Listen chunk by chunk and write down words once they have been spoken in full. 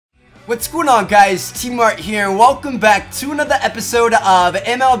What's going on, guys? T-Mart here, and welcome back to another episode of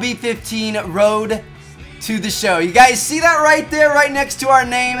MLB 15 Road to the Show. You guys see that right there, right next to our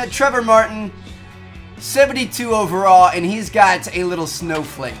name? Trevor Martin, 72 overall, and he's got a little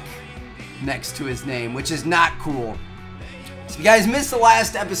snowflake next to his name, which is not cool. So if you guys missed the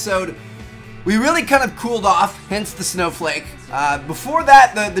last episode, we really kind of cooled off, hence the snowflake. Before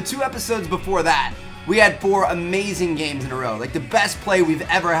that, the two episodes before that, we had 4 amazing games in a row. Like the best play we've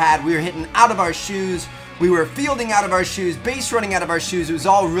ever had. We were hitting out of our shoes. We were fielding out of our shoes, base running out of our shoes. It was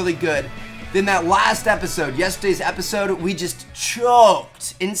all really good. Then that last episode, yesterday's episode, we just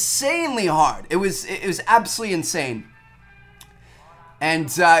choked insanely hard. It was absolutely insane. And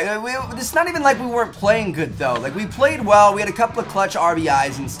it's not even like we weren't playing good though. Like we played well. We had a couple of clutch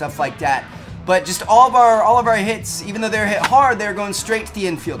RBIs and stuff like that. But just all of our hits, even though they were hit hard, they were going straight to the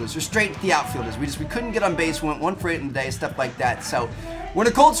infielders or straight to the outfielders. We couldn't get on base. We went 1 for 8 in the day, stuff like that. So we're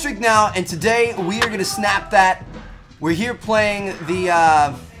in a cold streak now, and today we are gonna snap that. We're here playing the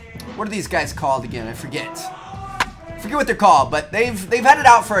what are these guys called again? I forget what they're called, but they've had it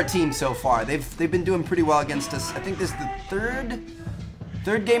out for our team so far. They've been doing pretty well against us. I think this is the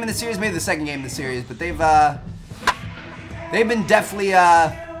third game in the series, maybe the second game in the series, but they've been definitely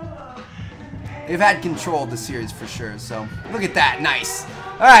they've had control of the series for sure. So look at that, nice.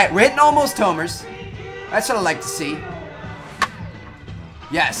 All right, we're hitting almost homers. That's what I like to see.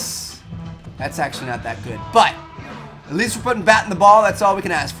 Yes, that's actually not that good, but at least we're putting bat in the ball. That's all we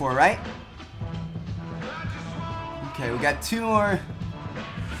can ask for, right? Okay, we got 2 more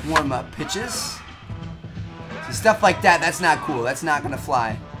warm-up pitches. So stuff like that, that's not cool. That's not gonna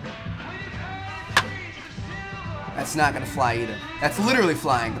fly. That's not gonna fly either. That's literally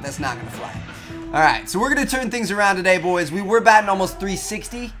flying, but that's not gonna fly. Alright, so we're going to turn things around today, boys. We were batting almost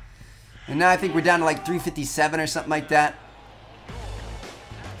 360, and now I think we're down to like 357 or something like that.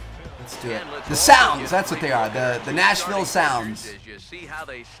 Let's do it. The Sounds, that's what they are, the Nashville Sounds.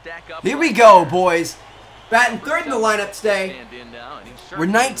 Here we go, boys. Batting third in the lineup today. We're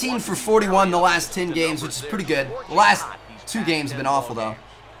 19 for 41 the last 10 games, which is pretty good. The last 2 games have been awful, though.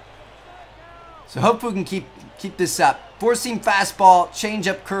 So hopefully we can keep this up. 4-seam fastball,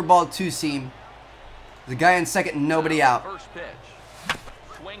 changeup, curveball, 2-seam. The guy in second and nobody out. First pitch.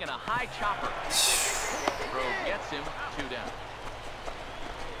 Swing and a high chopper. Throw gets him 2 down.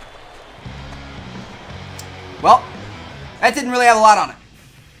 Well, that didn't really have a lot on it.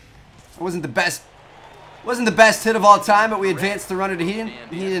 It wasn't the best hit of all time, but we advanced the runner to he didn't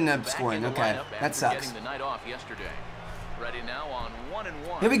end up scoring. Okay, that sucks.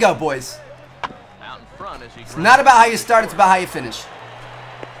 Here we go, boys. It's not about how you start, it's about how you finish.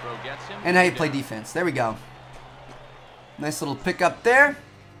 And how you play defense. There we go. Nice little pickup there.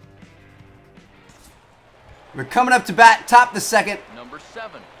 We're coming up to bat, top of the second.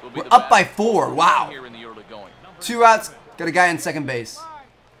 We're up by 4. Wow. 2 outs. Got a guy in second base.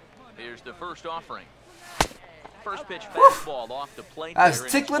 Here's the first offering. First pitch fastball off the plate. I was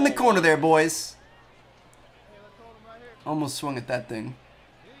tickling the corner there, boys. Almost swung at that thing.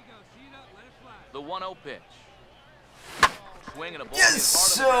 The 1-0 pitch. Yes,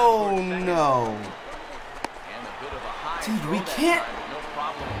 so no. Dude, we can't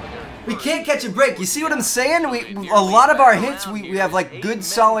catch a break. You see what I'm saying? A lot of our hits, we have like good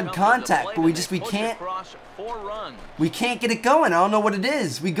solid contact, but we can't get it going. I don't know what it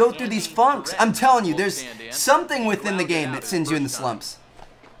is. We go through these funks. I'm telling you, there's something within the game that sends you in the slumps.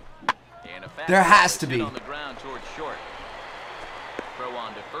 There has to be.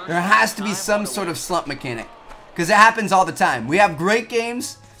 There has to be some sort of slump mechanic. Because it happens all the time. We have great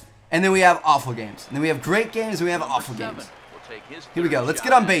games, and then we have awful games. And then we have great games, and we have awful games. Here we go. Let's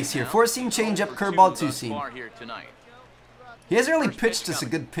get on base here. 4-seam changeup, curveball, 2-seam. He hasn't really pitched us a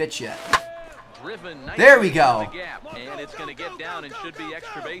good pitch yet. There we go.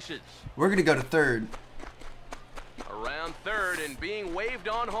 We're going to go to third. Around third and being waved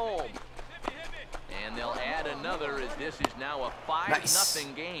on home. And they'll add another as this is now a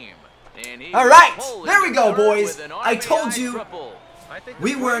 5-0 game. All right, there we go, boys. I told you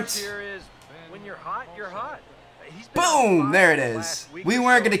we weren't. When you're hot, you're hot. Boom, there it is. We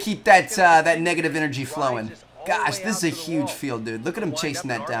weren't going to keep that negative energy flowing. Gosh, this is a huge field, dude. Look at him chasing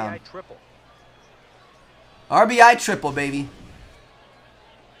that down. RBI triple, baby.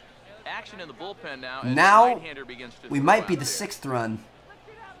 Now we might be the 6th run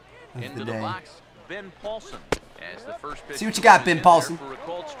of the day. See what you got, Ben Paulson.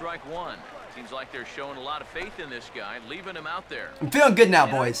 Seems like they're showing a lot of faith in this guy, leaving him out there. I'm feeling good now,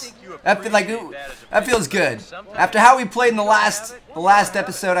 boys. That feels good. After how we played in the last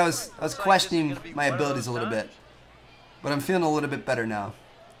episode, I was questioning my abilities a little bit, but I'm feeling a little bit better now.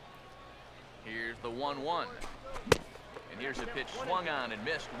 Here's the 1-1. And here's a pitch swung on and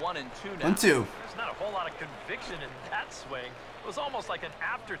missed. 1-2 now. 1-2. There's not a whole lot of conviction in that swing. It was almost like an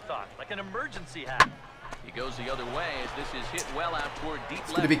afterthought, like an emergency hack. He goes the other way as this is hit well out toward deep left.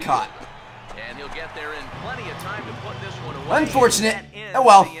 It's going to be caught. And he'll get there in plenty of time to put this one away. Unfortunate. Oh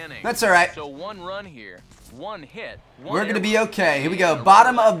well, that's all right. So 1 run here, 1 hit. We're going to be okay. Here we go.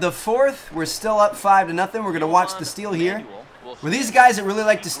 Bottom of the 4th. We're still up 5-0. We're going to watch the steal here. Were these guys that really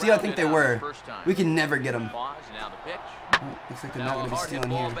like to steal? I think they were. We can never get them. Now the pitch. Oh, looks like they're not going to be stealing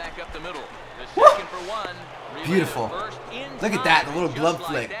here. Back up the middle. Woo! Beautiful. Look at that, the little glove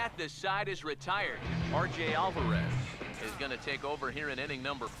flick. This side is retired. RJ Alvarez is going to take over here in inning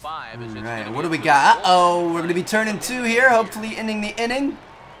number 5. All right, what do we got? Uh-oh, we're going to be turning 2 here, hopefully ending the inning.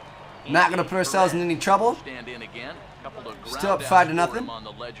 Not going to put ourselves in any trouble. Stand in again. Still up 5-0. On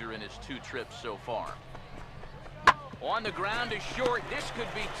the ledger in his 2 trips so far. On the ground is short. This could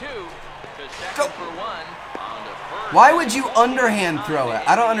be 2. To second for 1. On to first. Why would you underhand throw it?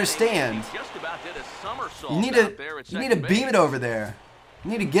 I don't understand. Just about did a somersault. You need to beam it over there. You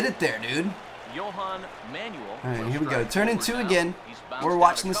need to get it there, dude. Johan Manuel. All right, here we go. Turn in 2 again. We're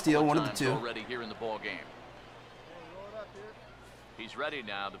watching the steal, one of the 2. Already here in the ball game. He's ready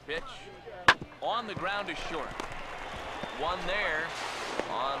now. The pitch on the ground is short. 1 there.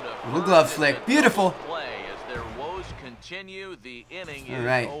 On the little glove flick. Beautiful. Play as their woes continue. The inning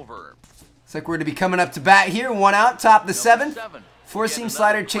is over. Looks like we're going to be coming up to bat here. 1 out, top of the 7th. 4-seam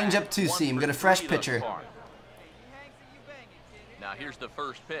slider, change up 2-seam. Got a fresh pitcher. Now here's the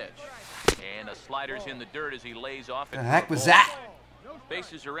first pitch. And a slider's in the dirt as he lays off. The heck was that?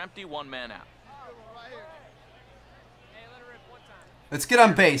 Bases are empty, 1 man out. Let's get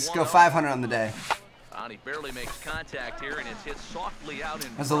on base. Go 500 on the day. He barely makes contact here, and it's hit softly out in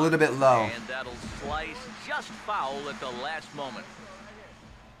front. That's a little bit low. And that'll slice just foul at the last moment.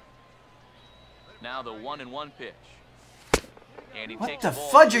 Now the 1-1 pitch. And what the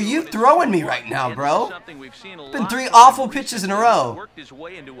fudge are you throwing me right now, bro? It's been 3 awful pitches in a row. Worked his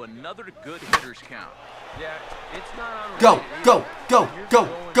way into another good hitter's count. Yeah, it's not go, go, go, go,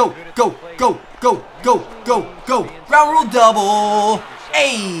 go, go, go, go, go, go, go. Ground rule double.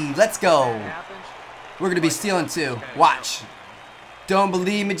 Hey, let's go. We're going to be stealing 2. Watch. Don't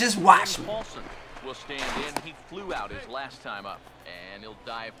believe me, just watch me. Will stand in. He flew out his last time up, and he'll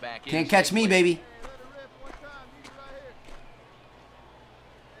dive back in. Can't catch me, baby.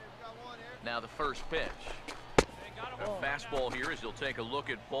 Now the first pitch. A fastball here as he'll take a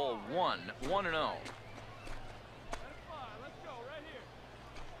look at ball 1. 1-0. Now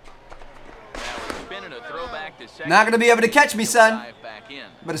it's spinning a throwback to second. Not going to be able to catch me, son.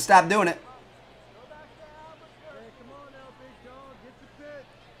 Better stop doing it.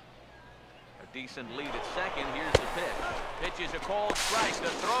 A decent lead at second. Here's the pitch. Pitch is a cold strike. The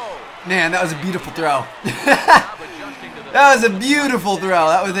throw. Man, that was a beautiful throw. That was a beautiful throw.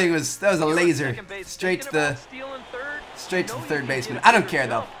 That was a laser straight to the third baseman. I don't care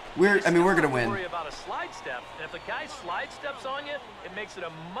though. We're gonna win. Worry about a slide step. And if the guy slide steps on you, it makes it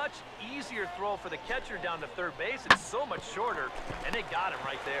a much easier throw for the catcher down to third base. It's so much shorter, and they got him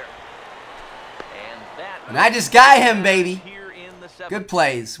right there. And I just got him, baby. Good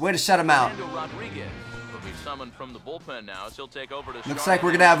plays. Way to shut him out. From the bullpen now, so he'll take over to looks like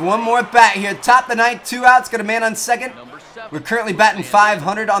we're gonna have 1 more at bat here. Top of the 9th, 2 outs. Got a man on second. We're currently batting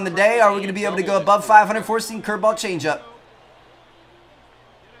 500 on the day. Are we gonna be able to go above 500? 4-seam curveball changeup.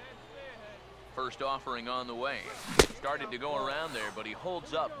 First offering on the way. Started to go around there, but he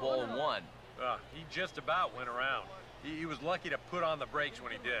holds up ball 1. He just about went around. He was lucky to put on the brakes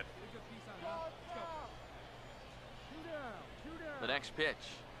when he did. The next pitch.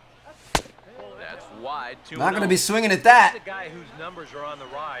 That's wide. Not going to be swinging at that. He's a guy whose numbers are on the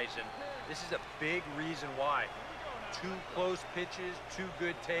rise, and this is a big reason why. 2 close pitches, 2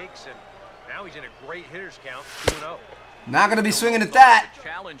 good takes, and now he's in a great hitter's count, 2-0. Not going to be swinging at that. The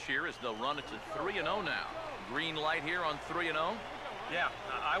challenge here is they'll run it to 3-0 now. Green light here on 3-0. Yeah,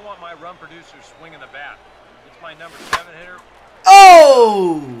 I want my run producer swinging the bat. It's my number 7 hitter.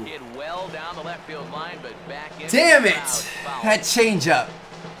 Oh! Hit well down the left field line, but back in. Damn it! That changeup.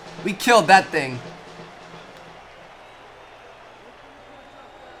 We killed that thing.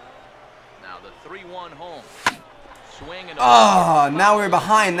 Now the 3-1 home. Swing and oh, now we're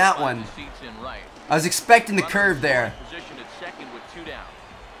behind that one. I was expecting the curve there. Position at second with 2 down.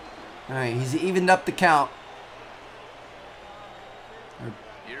 All right, he's evened up the count. Or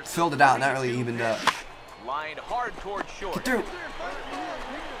filled it out, not really evened up. Lined hard toward short. Get through.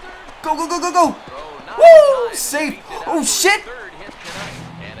 Go, go, go, go, go. Woo! Safe. Oh, shit.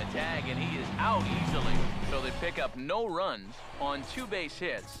 And a tag, and he is out easily. So they pick up no runs on 2 base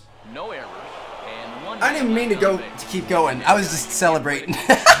hits. no errors, and one. I didn't mean to keep going. I was just celebrating.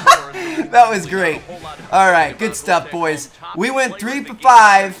 That was great. All right, good stuff, boys. We went 3 for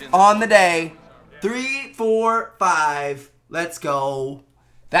 5 on the day. 3, 4, 5. Let's go.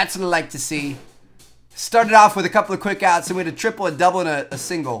 That's what I like to see. Started off with a couple of quick outs, and we had a triple, a double, and a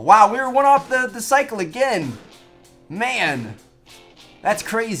single. Wow, we were one off the cycle again. Man, that's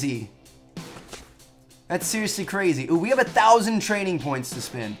crazy. That's seriously crazy. Ooh, we have 1,000 training points to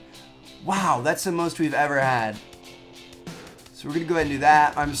spend. Wow, that's the most we've ever had. So we're going to go ahead and do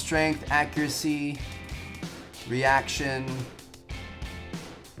that. Arm strength, accuracy, reaction,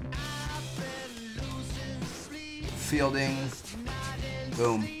 fielding.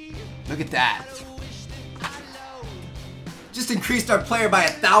 Boom. Look at that. Just increased our player by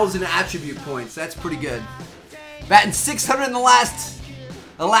 1,000 attribute points. That's pretty good. Batting 600 in the last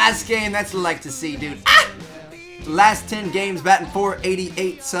game. That's what I like to see, dude. Ah! The last 10 games, batting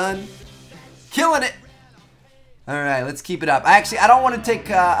 488, son. Killing it. All right, let's keep it up. I don't want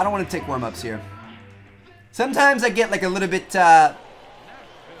to take warm-ups here. Sometimes I get like a little bit like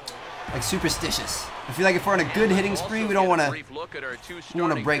superstitious. I feel like if we're on a good hitting spree, we don't want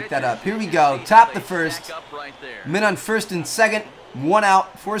to break that up. Here we go. Top the first. Men on first and second. 1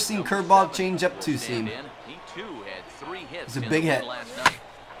 out. 4-seam curveball, change up 2-seam. It's a big hit.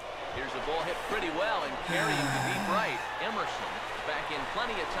 Here's the ball hit pretty well and carrying to deep right. Emerson back in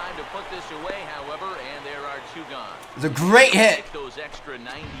plenty of time to put this away, however, and there are 2 gone. It's a great hit. Those extra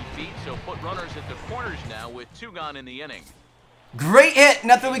 90 feet, so put runners at the corners now with 2 gone in the inning. Great hit.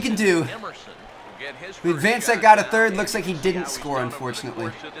 Nothing we can do. Emerson will get his We advanced that guy to third. Looks like he didn't score,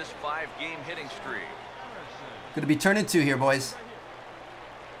 unfortunately. This 5-game hitting streak. Going to be turning 2 here, boys.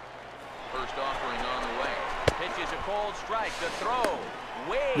 First offering on the way. Pitches a cold strike. The throw.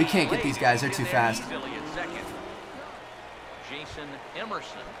 We can't get these guys. They're too fast. Jason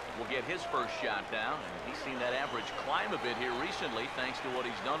Emerson will get his first shot down, and he's seen that average climb a bit here recently thanks to what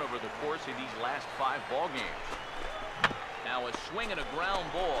he's done over the course of these last 5 ball games. Now a swing and a ground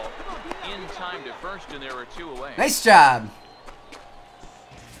ball in time to first, and there are 2 away. Nice job.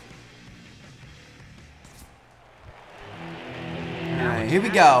 All right, here we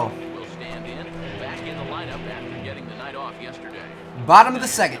go. Will stand in, back in the lineup after getting the night off yesterday. Bottom of the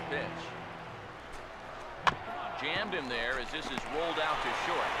second. Jammed him there as this is rolled out to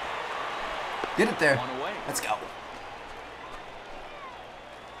short. Get it there. Let's go.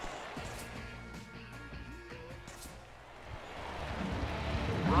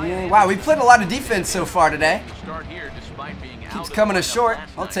 Yeah, wow, we played a lot of defense so far today. Keeps coming us short.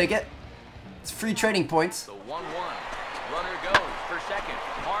 I'll take it. It's free trading points. The 1-1. Runner goes for second.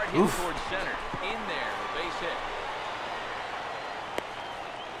 Hard hit towards center. In there, base hit.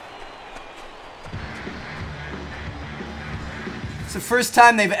 It's the first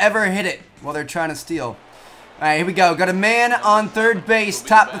time they've ever hit it while they're trying to steal. All right, here we go. Got a man on third base.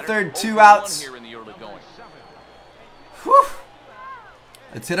 Top the third, 2 outs. Whew.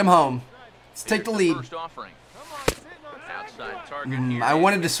 Let's hit him home. Let's take the lead. I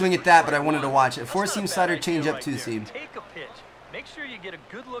wanted to swing at that, but I wanted to watch it. 4-seam slider, change up 2-seam. Take a pitch. Make sure you get a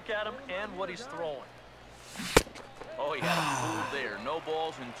good look at him and what he's throwing. Oh, yeah, there. No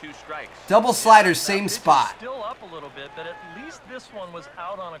balls and 2 strikes. Double sliders, same spot. Still up a little bit, but at least this one was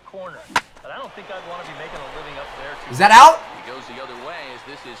out on a corner. But I don't think I'd want to be making a living up there too. Is that out? He goes the other way as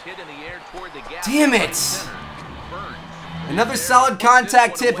this is hit in the air toward the gap. Damn it! Another solid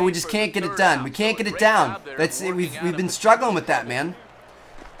contact hit, but we just can't get it done. We can't get it down. That's it. We've been struggling with that, man.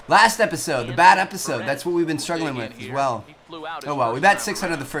 Last episode, the bad episode, that's what we've been struggling with as well. Oh well, we bat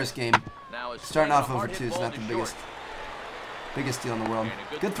 600 the first game. Starting off over 2 is not the biggest deal in the world.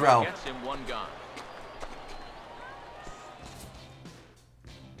 Good throw.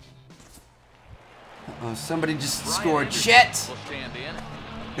 Oh, somebody just scored. Shit!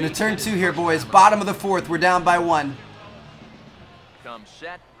 Gonna turn 2 here, boys. Bottom of the 4th. We're down by 1. Comes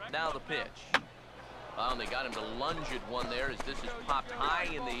set. Now the pitch. Well, they got him to lunge at one there as this is popped high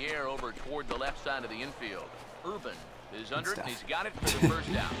in the air over toward the left side of the infield. Urban is under it, and he's got it for the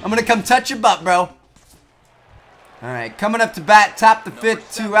first down. I'm gonna come touch your butt, bro. All right, coming up to bat, top the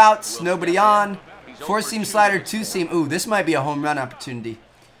 5th, 2 outs, nobody on. 4-seam slider, 2-seam. Ooh, this might be a home run opportunity.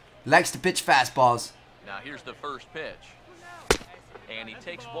 He likes to pitch fastballs. Now here's the first pitch, and he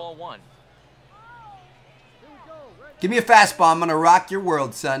takes ball 1. Give me a fastball. I'm gonna rock your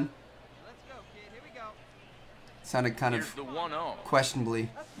world, son. Sounded kind of questionably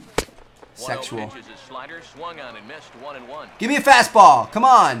sexual. Give me a fastball. Come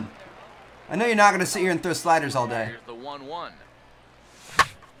on. I know you're not going to sit here and throw sliders all day. Here's the 1-1.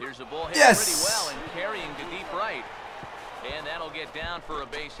 Here's the ball hit yes. pretty well and carrying to deep right. And that'll get down for a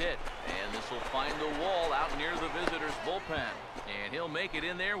base hit. And this will find the wall out near the visitor's bullpen. And he'll make it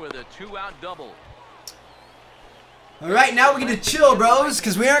in there with a 2-out double. All right, now we're going to chill, bros,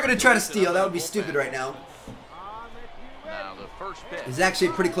 because we aren't going to try to steal. That would be stupid right now. Now the first pitch. It's actually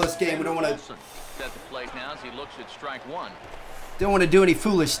a pretty close game. We don't want to set the plate now as he looks at strike one. Don't want to do any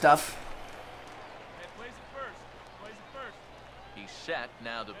foolish stuff. He's set.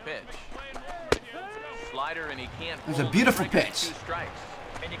 Now the pitch. Slider, and he can't. It was a beautiful pitch.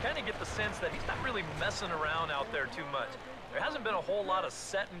 And you kind of get the sense that he's not really messing around out there too much. There hasn't been a whole lot of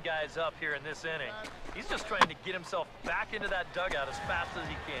setting guys up here in this inning. He's just trying to get himself back into that dugout as fast as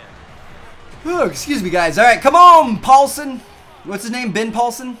he can. Oh, excuse me, guys. All right, come on, Paulson. What's his name? Ben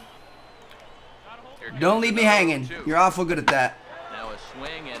Paulson? Don't leave me hanging. You're awful good at that. Now a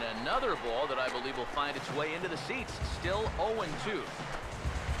swing and another ball that I believe will find its way into the seats. Still 0-2.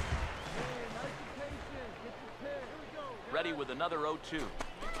 Ready with another 0-2.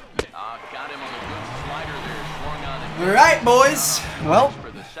 Got him on the good slider there. Swung on it. All right, boys. Well,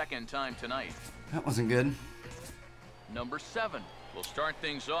 for the second time tonight. That wasn't good. Number 7. We'll start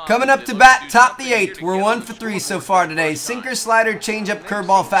things off. Coming up to bat, top the 8th. We're 1 for 3 so far today. Sinker, slider, changeup,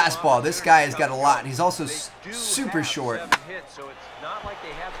 curveball, fastball. This guy has got a lot. He's also super short.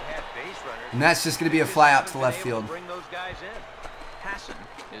 And that's just going to be a fly out to left field.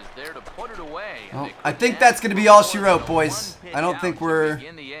 Is there to put it away. Well, I think that's going to be all she wrote, boys. I don't think we're...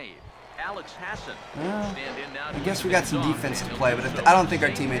 I guess we got some defense to play, but I don't think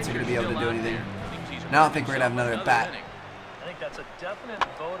our teammates are going to be able to do anything. And I don't think we're going to have another at bat.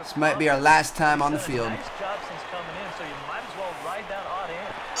 This might be our last time on the field.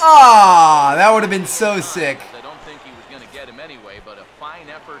 Ah, that would have been so sick. I don't think he was going to get him anyway, but a fine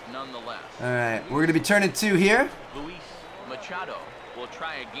effort nonetheless. All right, we're going to be turning 2 here. Luis Machado will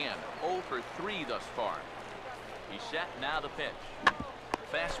try again. 0 for 3 thus far. He's set. Now the pitch.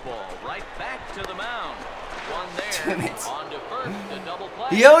 Fastball right back to the mound. One there. Damn it. On to first. The double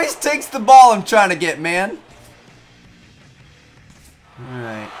play. He always takes the ball I'm trying to get, man. All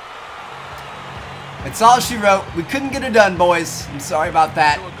right. That's all she wrote. We couldn't get it done, boys. I'm sorry about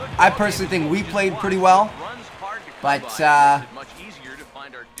that. I personally think we played pretty well. But,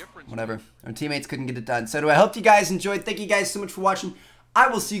 whatever. Our teammates couldn't get it done. So I hope you guys enjoyed. Thank you guys so much for watching. I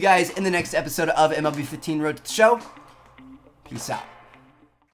will see you guys in the next episode of MLB 15 Road to the Show. Peace out.